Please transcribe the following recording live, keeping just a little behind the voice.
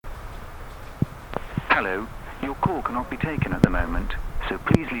Hello, your call cannot be taken at the moment, so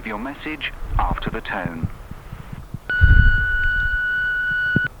please leave your message after the tone.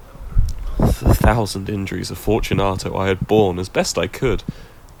 The 1,000 injuries of Fortunato I had borne as best I could,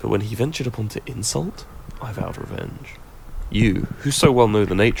 but when he ventured upon to insult, I vowed revenge. You, who so well know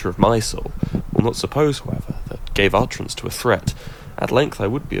the nature of my soul, will not suppose, however, that gave utterance to a threat. At length I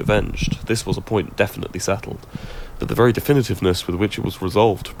would be avenged. This was a point definitely settled. But the very definitiveness with which it was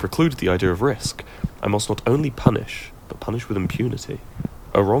resolved precluded the idea of risk. I must not only punish, but punish with impunity.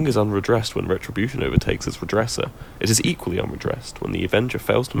 A wrong is unredressed when retribution overtakes its redresser. It is equally unredressed when the avenger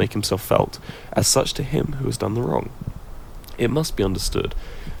fails to make himself felt as such to him who has done the wrong. It must be understood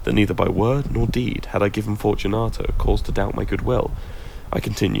that neither by word nor deed had I given Fortunato cause to doubt my goodwill. I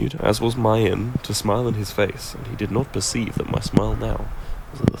continued, as was my inn, to smile in his face, and he did not perceive that my smile now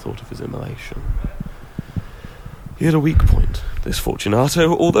was at the thought of his immolation. He had a weak point, this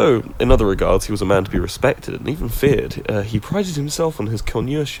Fortunato, although, in other regards, he was a man to be respected and even feared. He prided himself on his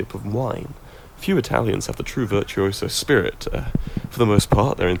connoisseurship of wine. Few Italians have the true virtuoso spirit. For the most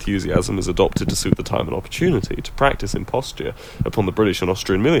part, their enthusiasm is adopted to suit the time and opportunity, to practice imposture upon the British and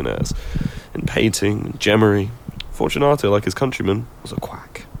Austrian millionaires. In painting and gemmery, Fortunato, like his countrymen, was a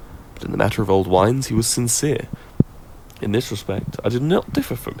quack. But in the matter of old wines, he was sincere. In this respect, I did not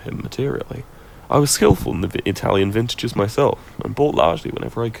differ from him materially. I was skillful in the Italian vintages myself, and bought largely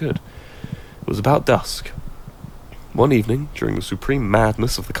whenever I could. It was about dusk, one evening, during the supreme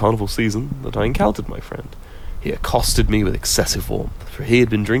madness of the carnival season, that I encountered my friend. He accosted me with excessive warmth, for he had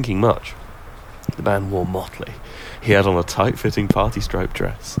been drinking much. The man wore motley. He had on a tight-fitting party-striped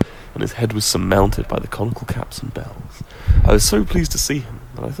dress, and his head was surmounted by the conical caps and bells. I was so pleased to see him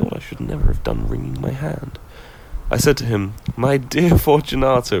that I thought I should never have done wringing my hand. I said to him, "My dear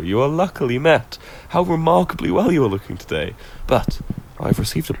Fortunato, you are luckily met. How remarkably well you are looking today. But I have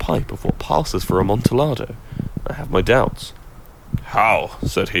received a pipe of what passes for amontillado. I have my doubts." "How?"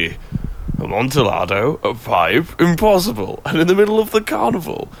 said he. "Amontillado? A pipe? Impossible! And in the middle of the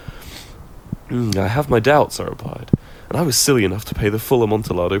carnival!" "I have my doubts," I replied, "and I was silly enough to pay the full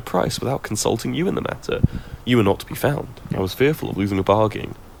amontillado price without consulting you in the matter. You were not to be found. I was fearful of losing a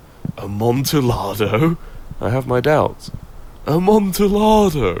bargain." "Amontillado?" "I have my doubts."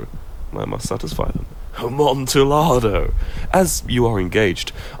 "Amontillado?" "I must satisfy them." "Amontillado? As you are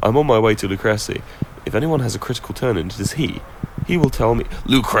engaged, I'm on my way to Lucrezi. If anyone has a critical turn in, it is he. He will tell me—"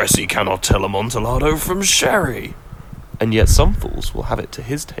 "Lucrezi cannot tell Amontillado from sherry." "And yet some fools will have it to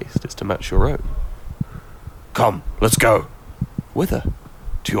his taste is to match your own." "Come, let's go." "Whither?"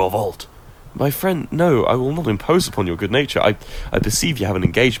 "To your vault." "My friend, no, I will not impose upon your good nature. I perceive you have an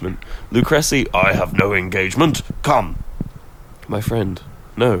engagement. Lucrezi—" "I have no engagement. Come." "My friend,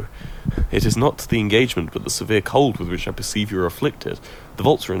 no. It is not the engagement, but the severe cold with which I perceive you are afflicted. The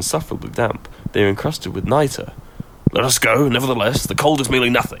vaults are insufferably damp. They are encrusted with nitre." "Let us go, nevertheless. The cold is merely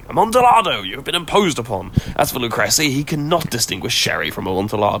nothing. Amontillado, you have been imposed upon. As for Lucrezi, he cannot distinguish sherry from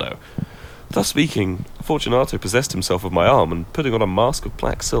Amontillado." Thus speaking, Fortunato possessed himself of my arm, and putting on a mask of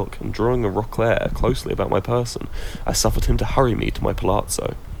black silk, and drawing a roquelaire closely about my person, I suffered him to hurry me to my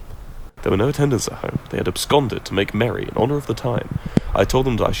palazzo. There were no attendants at home. They had absconded to make merry in honour of the time. I told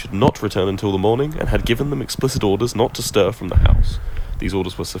them that I should not return until the morning, and had given them explicit orders not to stir from the house. These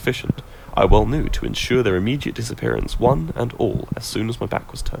orders were sufficient, I well knew, to ensure their immediate disappearance, one and all, as soon as my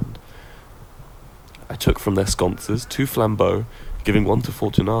back was turned. I took from their sconces 2 flambeaux, giving one to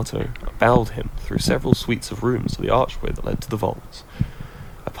Fortunato, bowed him through several suites of rooms to the archway that led to the vaults.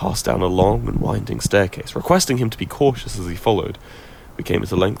 I passed down a long and winding staircase, requesting him to be cautious as he followed. We came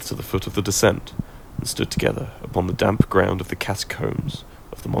at length to the foot of the descent, and stood together upon the damp ground of the catacombs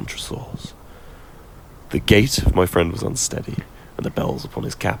of the Montresors. The gait of my friend was unsteady, and the bells upon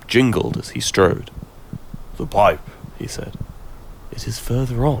his cap jingled as he strode. "The pipe," he said. "It is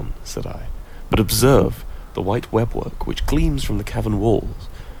further on," said I, "but observe the white webwork which gleams from the cavern walls."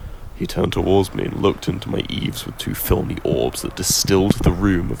 He turned towards me and looked into my eaves with 2 filmy orbs that distilled the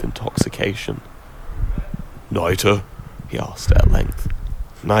rheum of intoxication. "Nitre?" he asked at length.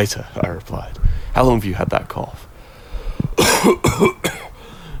 "Nitre," I replied. "How long have you had that cough?"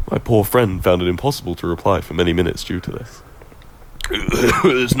 My poor friend found it impossible to reply for many minutes due to this.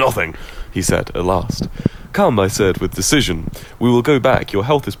 "It's nothing," he said at last. "Come," I said with decision, "we will go back. Your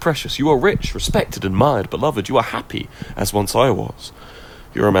health is precious. You are rich, respected, admired, beloved. You are happy, as once I was.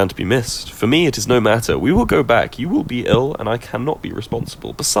 You are a man to be missed. For me, it is no matter. We will go back. You will be ill, and I cannot be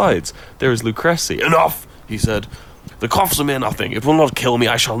responsible. Besides, there is Lucrezi." "Enough," he said. "The cough's a mere nothing. It will not kill me.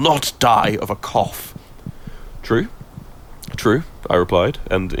 I shall not die of a cough." True, I replied,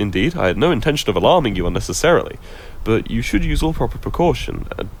 and indeed, I had no intention of alarming you unnecessarily, but you should use all proper precaution.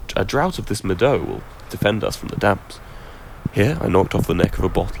 A draught of this Medoc will defend us from the damps. Here I knocked off the neck of a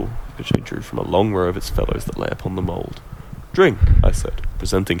bottle, which I drew from a long row of its fellows that lay upon the mould. "Drink," I said,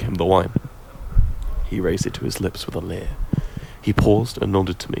 presenting him the wine. He raised it to his lips with a leer. He paused and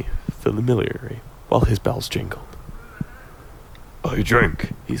nodded to me familiarly while his bells jingled. "I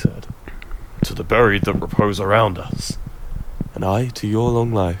drink," he said, "to the buried that repose around us." "And I to your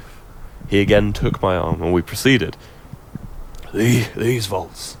long life." He again took my arm, and we proceeded. These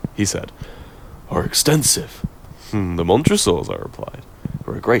vaults," he said, "are extensive." The Montresors," I replied,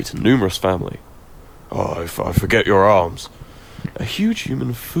 "are a great and numerous family." "Oh, I forget your arms." "A huge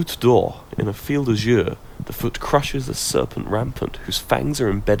human foot d'or in a field azure. The foot crushes a serpent rampant, whose fangs are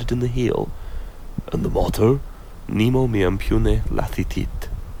embedded in the heel." "And the motto?" "Nemo me impune latitit."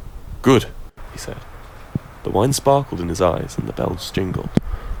 "Good," he said. The wine sparkled in his eyes, and the bells jingled.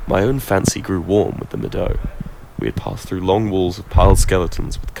 My own fancy grew warm with the Meadow. We had passed through long walls of piled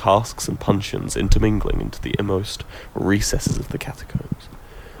skeletons, with casks and puncheons intermingling into the inmost recesses of the catacombs.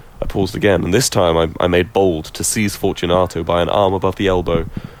 I paused again, and this time I made bold to seize Fortunato by an arm above the elbow.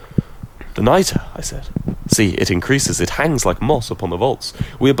 "The nitre," I said. "See, it increases, it hangs like moss upon the vaults.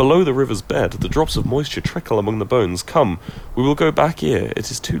 We are below the river's bed, the drops of moisture trickle among the bones. Come, we will go back here, it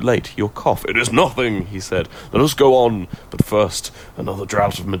is too late, your cough—" "It is nothing," he said. "Let us go on, but first, another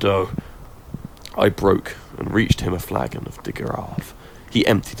draught of Meadow." I broke and reached him a flagon of de Grave. He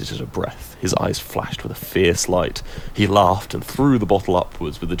emptied it at a breath. His eyes flashed with a fierce light. He laughed and threw the bottle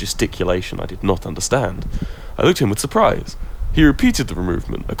upwards with a gesticulation I did not understand. I looked at him with surprise. He repeated the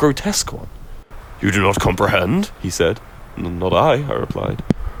movement, a grotesque one. "You do not comprehend?" he said. "Not I," I replied.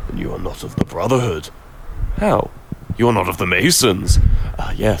 "Then you are not of the Brotherhood." "How?" "You are not of the Masons."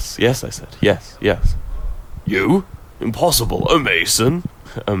 Yes, I said. Yes. "You? Impossible. A Mason?"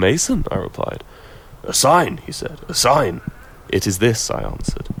 "A Mason?" I replied. "A sign," he said. "A sign." "It is this," I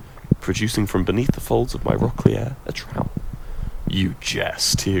answered, producing from beneath the folds of my roquelaire a trowel. "You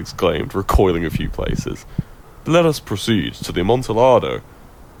jest," he exclaimed, recoiling a few paces. "Let us proceed to the amontillado."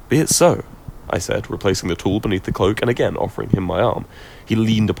 "Be it so," I said, replacing the tool beneath the cloak and again offering him my arm. He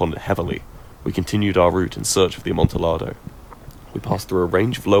leaned upon it heavily. We continued our route in search of the amontillado. We passed through a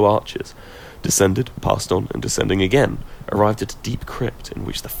range of low arches, descended, passed on, and descending again, arrived at a deep crypt in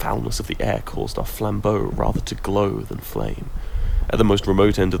which the foulness of the air caused our flambeaux rather to glow than flame. At the most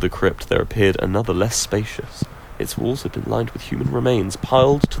remote end of the crypt there appeared another less spacious. Its walls had been lined with human remains,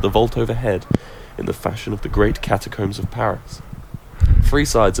 piled to the vault overhead, in the fashion of the great catacombs of Paris. 3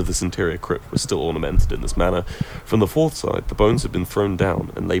 sides of this interior crypt were still ornamented in this manner. From the 4th side the bones had been thrown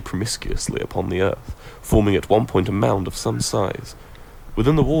down and lay promiscuously upon the earth, forming at one point a mound of some size.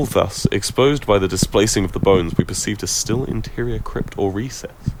 Within the wall thus, exposed by the displacing of the bones, we perceived a still interior crypt or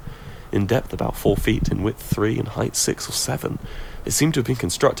recess. In depth about 4 feet, in width 3, in height 6 or 7, it seemed to have been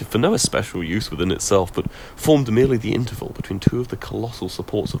constructed for no especial use within itself, but formed merely the interval between 2 of the colossal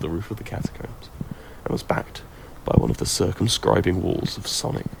supports of the roof of the catacombs, and was backed by one of the circumscribing walls of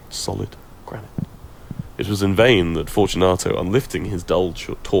solid granite. It was in vain that Fortunato, unlifting his dull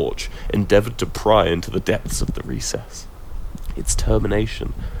torch, endeavoured to pry into the depths of the recess. Its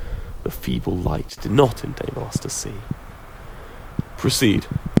termination, the feeble light, did not enable us to see. "Proceed,"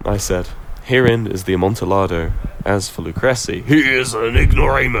 I said. "Herein is the amontillado. As for Lucrezi—" "He is an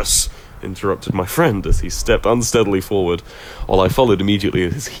ignoramus," interrupted my friend as he stepped unsteadily forward, while I followed immediately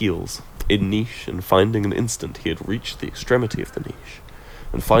at his heels. In niche, and finding an instant he had reached the extremity of the niche,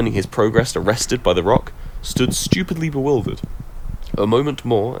 and finding his progress arrested by the rock, stood stupidly bewildered. A moment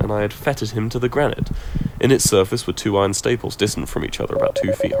more, and I had fettered him to the granite. In its surface were 2 iron staples distant from each other about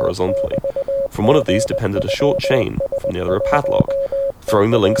 2 feet horizontally. From one of these depended a short chain, from the other a padlock.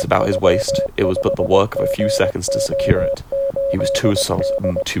 Throwing the links about his waist, it was but the work of a few seconds to secure it. He was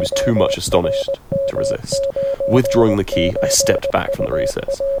too much astonished to resist. Withdrawing the key, I stepped back from the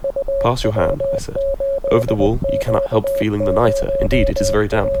recess. "Pass your hand," I said. "Over the wall you cannot help feeling the nitre. Indeed, it is very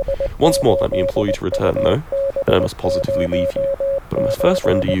damp. Once more let me implore you to return, no? Then I must positively leave you. But I must first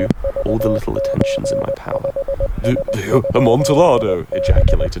render you all the little attentions in my power." The amontillado!"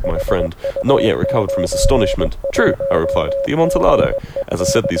 ejaculated my friend, not yet recovered from his astonishment. "True," I replied, "the amontillado." As I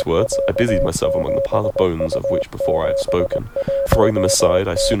said these words, I busied myself among the pile of bones of which before I had spoken. Throwing them aside,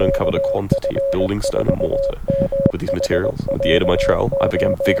 I soon uncovered a quantity of building stone and mortar. With these materials, and with the aid of my trowel, I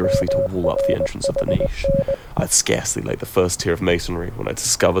began vigorously to wall up the entrance of the niche. I had scarcely laid the first tier of masonry when I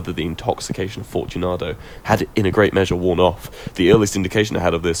discovered that the intoxication of Fortunato had in a great measure worn off. The earliest indication I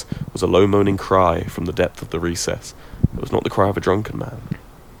had of this was a low moaning cry from the depth of the recess. It was not the cry of a drunken man.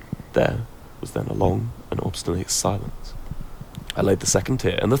 There was then a long and obstinate silence. I laid the second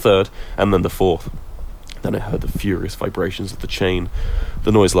tier, and the third, and then the fourth. Then I heard the furious vibrations of the chain.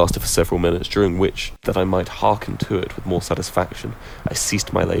 The noise lasted for several minutes, during which, that I might hearken to it with more satisfaction, I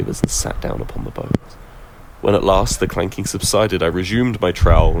ceased my labours and sat down upon the bones. When at last the clanking subsided, I resumed my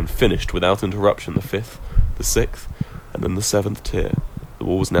trowel and finished without interruption the 5th, the 6th, and then the 7th tier. The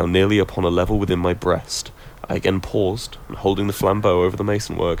wall was now nearly upon a level within my breast. I again paused, and holding the flambeau over the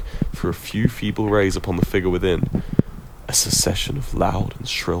masonwork, threw a few feeble rays upon the figure within. A succession of loud and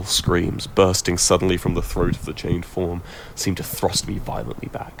shrill screams, bursting suddenly from the throat of the chained form, seemed to thrust me violently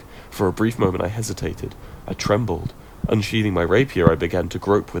back. For a brief moment I hesitated. I trembled. Unsheathing my rapier, I began to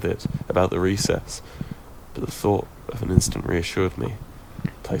grope with it about the recess. But the thought of an instant reassured me. I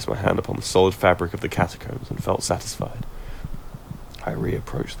placed my hand upon the solid fabric of the catacombs and felt satisfied. I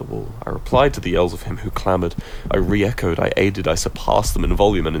reapproached the wall. I replied to the yells of him who clamoured. I re-echoed, I aided, I surpassed them in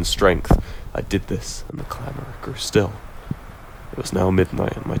volume and in strength. I did this, and the clamour grew still. It was now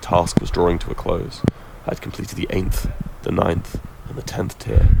midnight, and my task was drawing to a close. I had completed the 8th, the 9th, and the 10th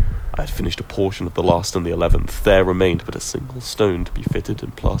tier. I had finished a portion of the last and the 11th. There remained but a single stone to be fitted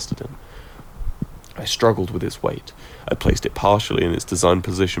and plastered in. I struggled with its weight. I placed it partially in its designed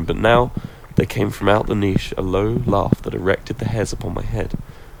position, but now there came from out the niche a low laugh that erected the hairs upon my head.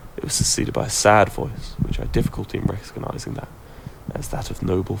 It was succeeded by a sad voice, which I had difficulty in recognizing that as that of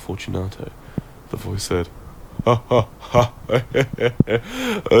noble Fortunato. The voice said, "Ha ha ha,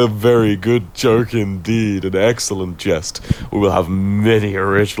 a very good joke indeed, an excellent jest. We will have many a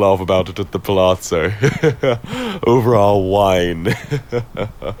rich laugh about it at the palazzo, over our wine."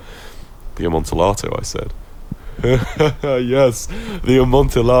 "The amontillado," I said. "Yes, the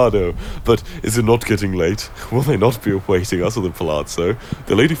amontillado. But is it not getting late? Will they not be awaiting us at the palazzo?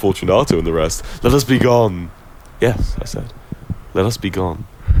 The Lady Fortunato and the rest. Let us be gone." "Yes," I said, "let us be gone."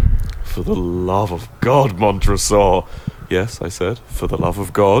 "For the love of God, Montresor." "Yes," I said, "for the love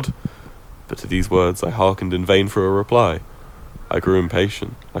of God." But to these words I hearkened in vain for a reply. I grew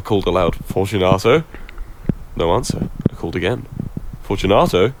impatient. I called aloud, "Fortunato?" No answer. I called again,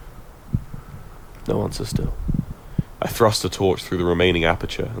 "Fortunato?" No answer still. I thrust a torch through the remaining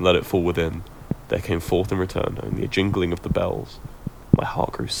aperture and let it fall within. There came forth in return only a jingling of the bells. My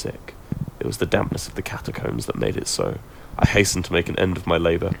heart grew sick. It was the dampness of the catacombs that made it so. I hastened to make an end of my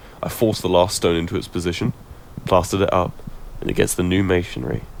labour. I forced the last stone into its position, plastered it up, and against the new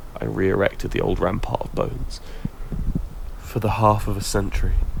masonry I re-erected the old rampart of bones. For the half of a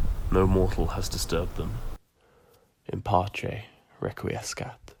century, no mortal has disturbed them. In pace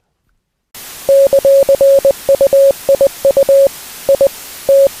requiescat.